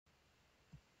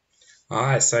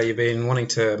Hi, so you've been wanting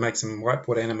to make some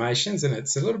whiteboard animations, and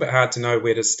it's a little bit hard to know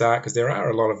where to start because there are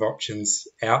a lot of options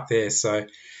out there. So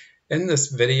in this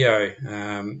video,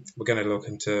 we're going to look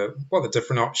into what the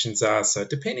different options are. So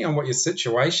depending on what your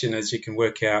situation is, you can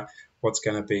work out what's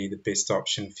going to be the best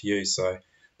option for you. So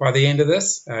by the end of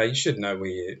this, you should know where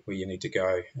you need to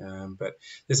go. But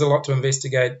there's a lot to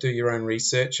investigate. Do your own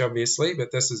research, obviously, but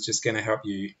this is just going to help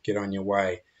you get on your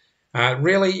way.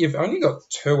 Really, you've only got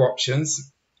two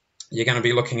options. You're going to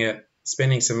be looking at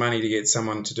spending some money to get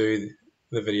someone to do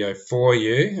the video for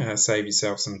you, save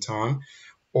yourself some time,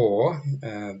 or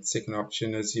the second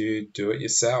option is you do it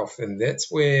yourself, and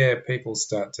that's where people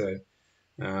start to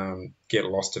get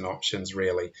lost in options,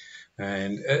 really.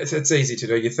 And it's easy to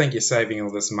do. You think you're saving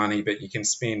all this money, but you can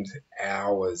spend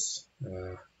hours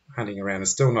hunting around and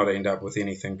still not end up with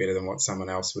anything better than what someone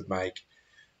else would make.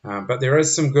 But there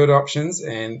is some good options,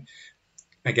 and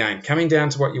again, coming down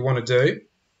to what you want to do.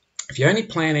 If you're only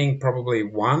planning probably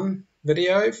one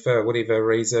video for whatever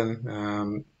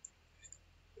reason,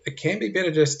 it can be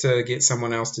better just to get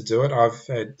someone else to do it. I've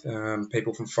had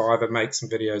people from Fiverr make some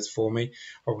videos for me.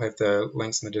 I'll have the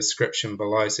links in the description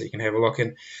below so you can have a look.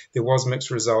 And there was mixed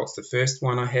results. The first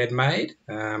one I had made,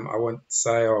 I wouldn't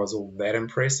say I was all that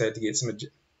impressed. I had to get some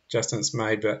adjustments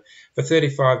made, but for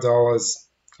 $35,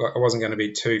 I wasn't going to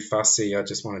be too fussy. I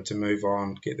just wanted to move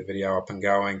on, get the video up and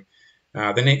going.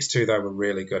 The next two, they were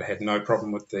really good. I had no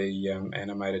problem with the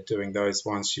animator doing those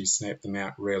ones. She snapped them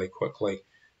out really quickly,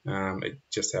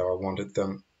 just how I wanted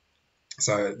them.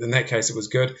 So in that case, it was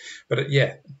good. But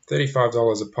yeah,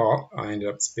 $35 a pop. I ended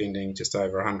up spending just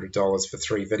over $100 for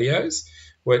 3 videos,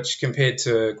 which compared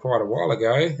to quite a while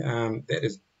ago, that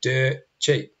is dirt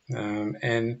cheap.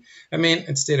 And I mean,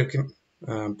 instead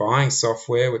of buying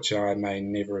software, which I may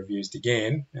never have used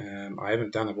again, I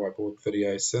haven't done a whiteboard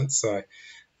video since, so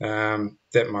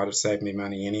that might have saved me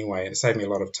money anyway. It saved me a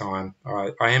lot of time.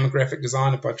 I am a graphic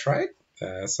designer by trade,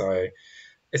 so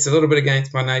it's a little bit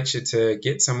against my nature to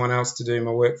get someone else to do my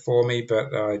work for me,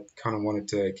 but I kind of wanted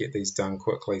to get these done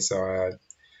quickly, so I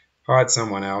hired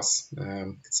someone else.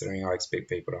 Considering I expect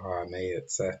people to hire me,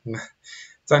 it's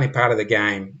only part of the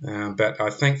game. But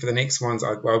I think for the next ones,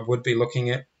 I would be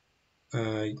looking at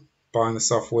buying the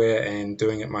software and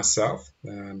doing it myself,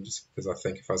 just because I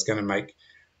think if I was going to make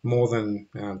more than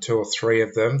 2 or 3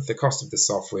 of them, the cost of the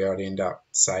software I'd end up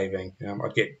saving.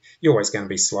 You're always going to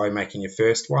be slow making your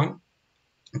first one,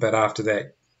 but after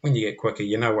that, when you get quicker,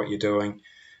 you know what you're doing.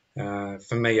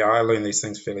 For me, I learn these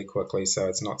things fairly quickly, so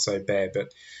it's not so bad.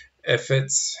 But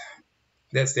that's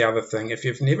the other thing. If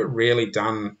you've never really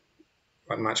done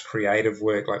like much creative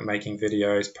work, like making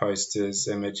videos, posters,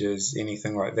 images,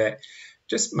 anything like that,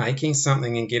 just making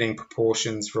something and getting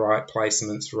proportions right,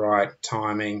 placements right,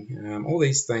 timing, all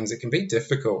these things, it can be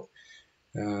difficult.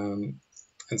 And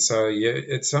so yeah,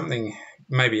 it's something,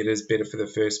 maybe it is better for the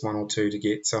first 1 or 2 to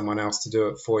get someone else to do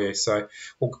it for you. So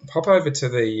we'll pop over to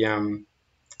the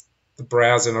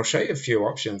browser and I'll show you a few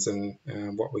options and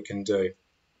what we can do.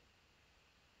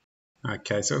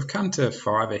 Okay, so we've come to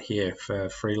Fiverr here for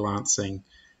freelancing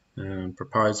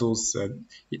proposals.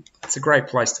 It's a great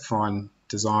place to find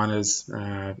designers,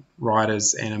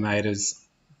 writers, animators,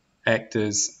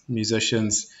 actors,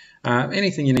 musicians,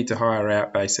 anything you need to hire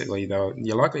out, basically, though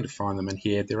you're likely to find them in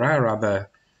here. There are other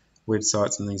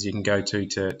websites and things you can go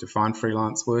to find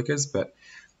freelance workers, but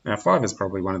Fiverr is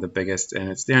probably one of the biggest, and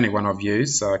it's the only one I've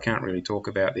used, so I can't really talk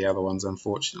about the other ones,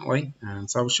 unfortunately.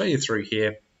 So I'll show you through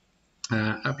here.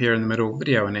 Up here in the middle,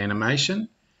 video and animation,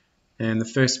 and the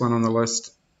first one on the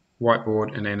list,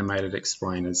 whiteboard and animated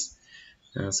explainers.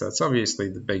 So it's obviously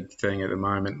the big thing at the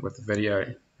moment with the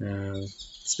video,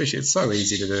 especially it's so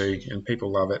easy to do and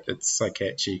people love it. It's so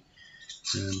catchy.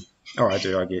 I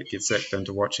get sucked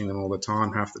into watching them all the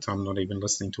time. Half the time I'm not even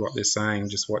listening to what they're saying,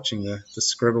 just watching the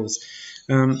scribbles.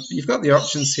 You've got the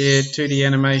options here: 2D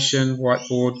animation,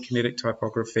 whiteboard, kinetic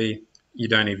typography. You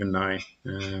don't even know.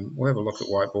 We'll have a look at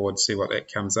whiteboard, see what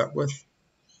that comes up with.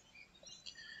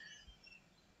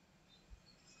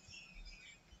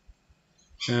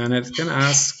 And it's going to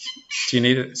ask, do you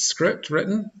need a script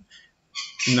written?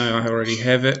 No, I already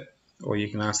have it. Or you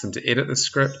can ask them to edit the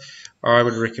script. I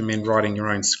would recommend writing your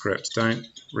own script. Don't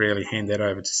really hand that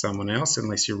over to someone else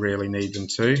unless you really need them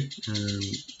to.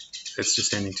 It's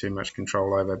just handing too much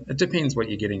control over. It depends what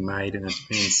you're getting made, and it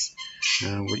depends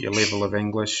what your level of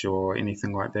English or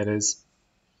anything like that is.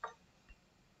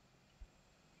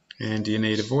 And do you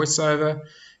need a voiceover?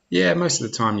 Yeah, most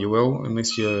of the time you will,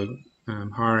 unless you're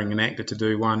hiring an actor to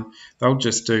do one. They'll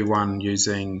just do one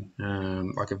using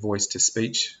like a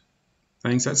voice-to-speech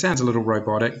thing. So it sounds a little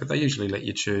robotic, but they usually let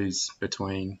you choose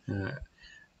between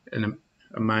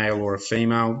a male or a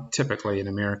female, typically an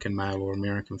American male or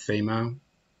American female.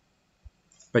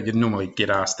 But you'd normally get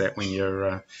asked that when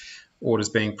your order's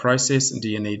being processed. And do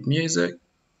you need music?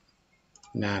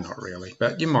 No, not really,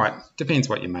 but you might. Depends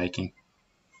what you're making.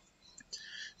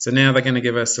 So now they're going to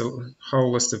give us a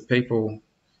whole list of people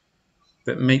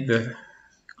that meet the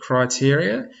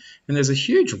criteria, and there's a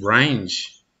huge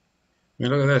range. I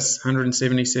mean, look at this: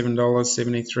 $177,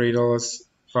 $73,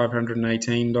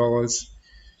 $518.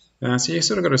 So you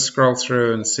sort of got to scroll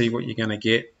through and see what you're going to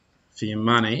get for your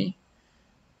money.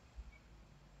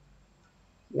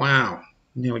 Wow,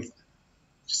 nearly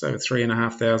just over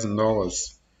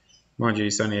 $3,500. Mind you,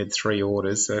 it's only had 3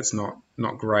 orders, so it's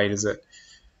not great, is it?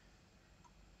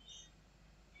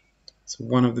 So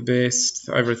one of the best,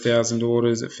 over 1,000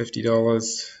 orders at $50,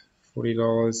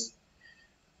 $40.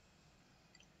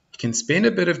 You can spend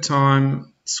a bit of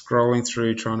time scrolling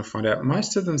through trying to find out.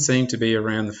 Most of them seem to be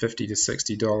around the $50 to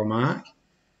 $60 mark.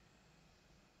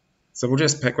 So we'll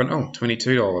just pick one. Oh,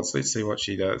 $22. Let's see what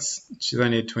she does. She's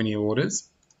only had 20 orders.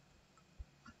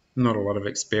 Not a lot of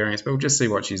experience, but we'll just see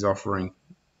what she's offering.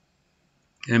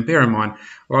 And bear in mind,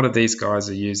 a lot of these guys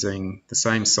are using the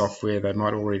same software. They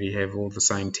might already have all the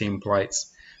same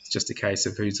templates. It's just a case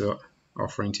of who's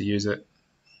offering to use it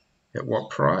at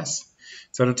what price.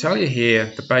 So it'll tell you here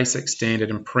the basic, standard,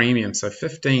 and premium. So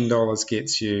 $15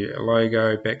 gets you a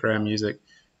logo, background music,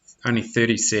 only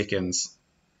 30 seconds.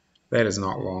 That is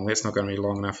not long. That's not going to be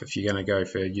long enough if you're going to go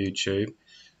for YouTube.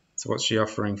 So what's she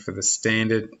offering for the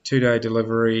standard? 2-day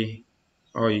delivery.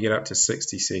 Oh, you get up to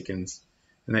 60 seconds.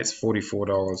 And that's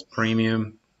 $44.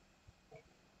 Premium,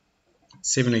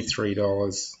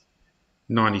 $73,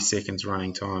 90 seconds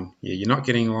running time. Yeah, you're not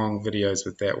getting long videos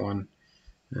with that one.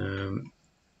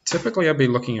 Typically, I'll be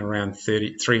looking around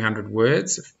 300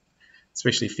 words,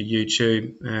 especially for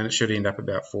YouTube, and it should end up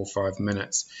about 4 or 5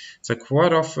 minutes. So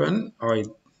quite often, I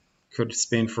could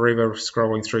spend forever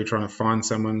scrolling through trying to find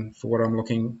someone for what I'm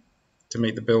looking to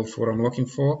meet the bill for what I'm looking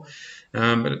for.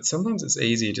 But sometimes it's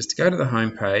easier just to go to the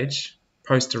home page,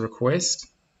 post a request,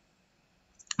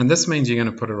 and this means you're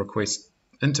going to put a request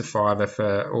into Fiverr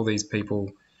for all these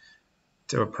people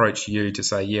to approach you to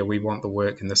say, yeah, we want the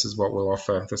work and this is what we'll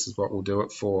offer, this is what we'll do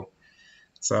it for.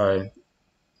 So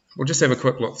we'll just have a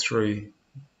quick look through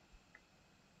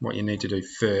what you need to do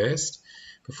first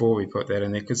before we put that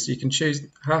in there, because you can choose,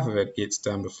 half of it gets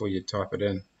done before you type it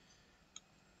in.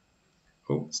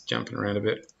 Oh, it's jumping around a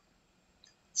bit.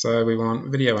 So we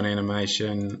want video and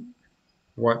animation,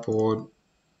 whiteboard.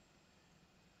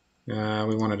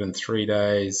 We want it in 3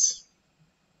 days.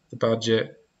 The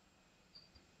budget.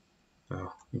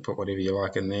 Oh, you put whatever you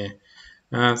like in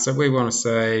there. So we want to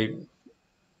say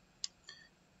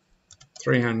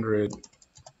 300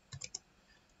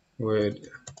 word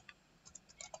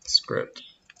script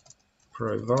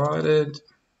provided.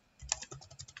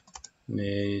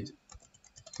 Need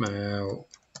male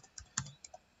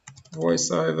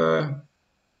voiceover.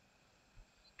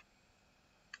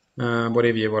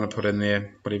 Whatever you want to put in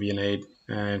there, whatever you need,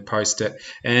 and post it.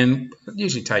 And it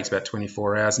usually takes about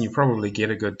 24 hours, and you probably get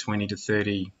a good 20 to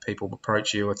 30 people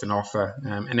approach you with an offer.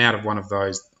 And out of one of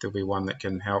those, there'll be one that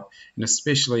can help. And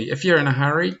especially if you're in a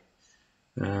hurry,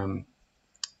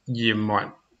 you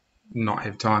might not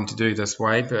have time to do this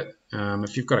way, but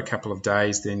if you've got a couple of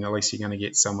days, then at least you're going to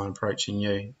get someone approaching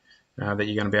you that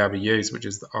you're going to be able to use, which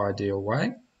is the ideal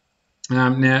way.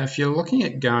 Now, if you're looking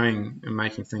at going and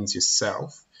making things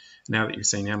yourself, now that you've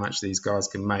seen how much these guys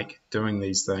can make doing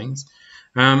these things,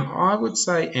 I would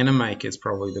say Animaker is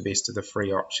probably the best of the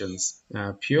free options,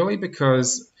 purely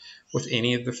because with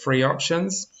any of the free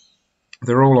options,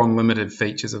 they're all on limited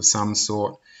features of some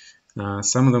sort.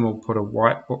 Some of them will put a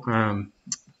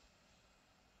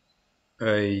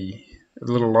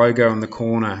little logo in the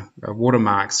corner, a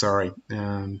watermark, sorry,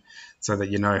 so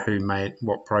that you know who made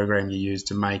what program you used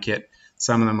to make it.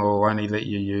 Some of them will only let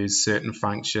you use certain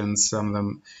functions. Some of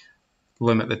them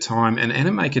limit the time, and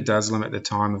Animaker does limit the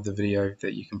time of the video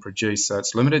that you can produce, so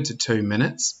it's limited to 2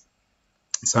 minutes.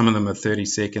 Some of them are 30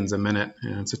 seconds, a minute,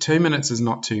 so 2 minutes is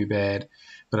not too bad,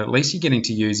 but at least you're getting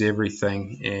to use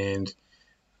everything, and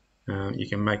you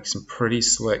can make some pretty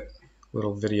slick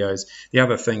little videos. The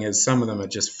other thing is some of them are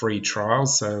just free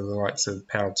trials, so the likes of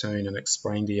Powtoon and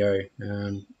Explaindio,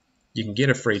 you can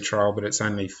get a free trial, but it's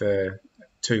only for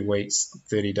 2 weeks,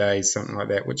 30 days, something like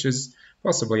that, which is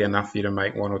possibly enough for you to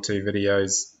make 1 or 2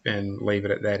 videos and leave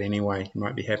it at that anyway. You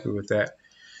might be happy with that.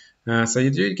 So you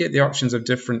do get the options of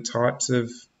different types of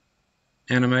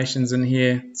animations in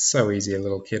here. It's so easy, a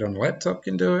little kid on a laptop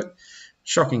can do it.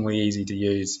 Shockingly easy to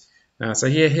use. So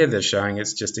here they're showing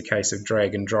it's just a case of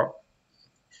drag and drop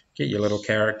get your little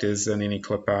characters and any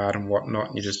clip art and whatnot,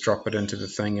 and you just drop it into the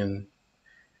thing and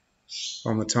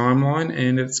on the timeline,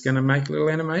 and it's going to make a little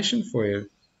animation for you.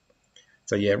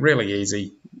 So yeah, really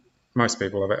easy. Most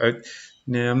people have it.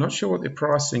 Now I'm not sure what their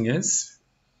pricing is.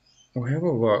 We'll have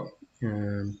a look.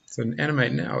 So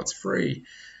Animate now, it's free.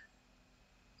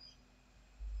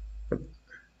 But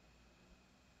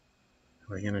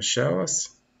are they going to show us?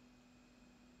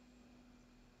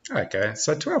 Okay,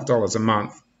 so $12 a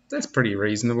month. That's pretty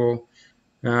reasonable.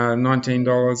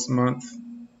 $19 a month,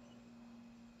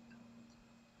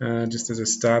 just as a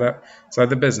startup. So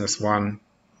the business one,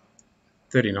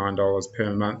 $39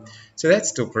 per month. So that's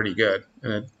still pretty good,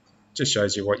 and it just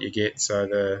shows you what you get. So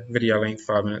the video length,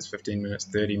 5 minutes, 15 minutes,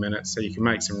 30 minutes. So you can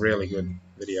make some really good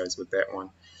videos with that one.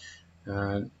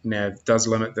 Now it does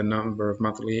limit the number of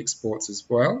monthly exports as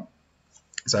well.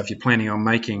 So if you're planning on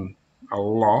making a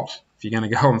lot, if you're going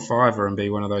to go on Fiverr and be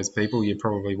one of those people, you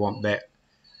probably want that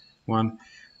one.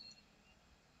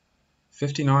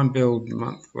 59 build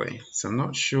monthly. So I'm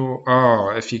not sure.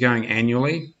 Oh, if you're going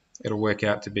annually, it'll work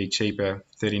out to be cheaper,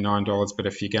 $39. But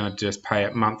if you're going to just pay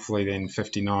it monthly, then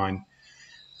 $59.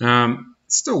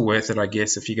 Still worth it, I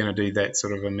guess, if you're going to do that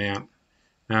sort of amount.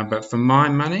 But for my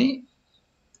money,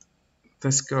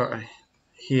 this guy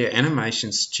here,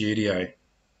 Animation Studio.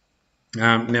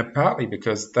 Now, partly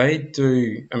because they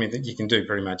do, I mean, you can do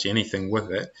pretty much anything with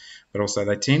it, but also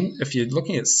they tend, if you're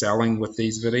looking at selling with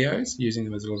these videos, using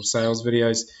them as little sales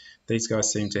videos, these guys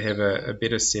seem to have a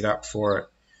better setup for it.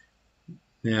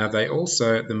 Now, they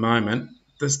also, at the moment,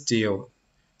 this deal,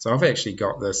 so I've actually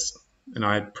got this, and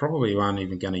I probably aren't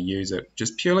even going to use it,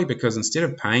 just purely because instead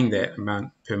of paying that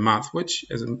amount per month, which,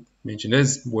 as I mentioned,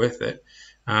 is worth it,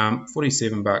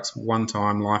 $47 one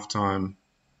time, lifetime,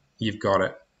 you've got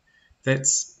it.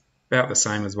 That's about the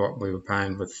same as what we were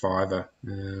paying with Fiverr.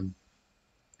 A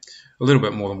little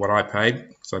bit more than what I paid,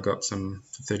 because I got some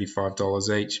for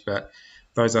 $35 each, but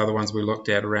those other ones we looked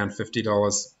at around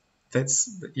 $50,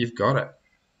 you've got it.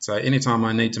 So anytime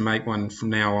I need to make one from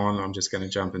now on, I'm just going to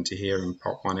jump into here and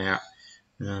pop one out.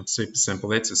 Super simple.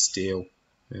 That's a steal.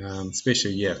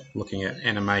 Especially, yeah, looking at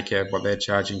Animaker, what they're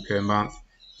charging per month,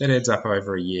 that adds up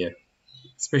over a year,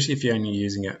 especially if you're only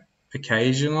using it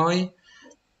occasionally.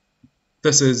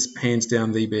 This is hands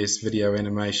down the best video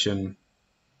animation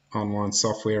online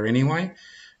software anyway,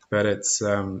 but it's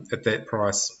at that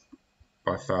price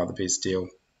by far the best deal.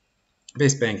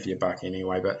 Best bang for your buck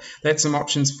anyway, but that's some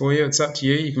options for you. It's up to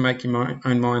you. You can make your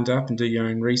own mind up and do your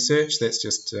own research. That's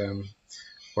just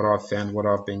what I've found, what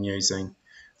I've been using.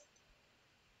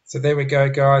 So there we go,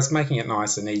 guys, making it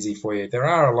nice and easy for you. There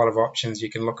are a lot of options you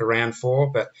can look around for,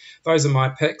 but those are my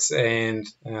picks and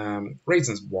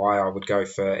reasons why I would go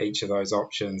for each of those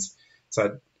options.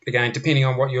 So again, depending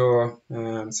on what your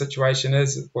situation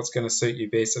is, what's going to suit you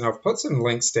best. And I've put some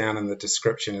links down in the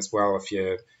description as well if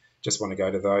you just want to go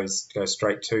to those, go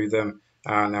straight to them.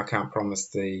 Now, I can't promise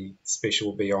the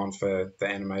special will be on for the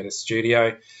Animator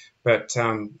Studio, but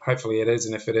hopefully it is,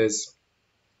 and if it is,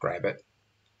 grab it.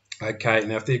 Okay,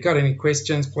 now if you've got any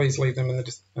questions, please leave them in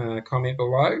the comment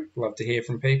below. Love to hear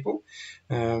from people,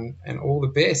 and all the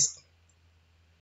best.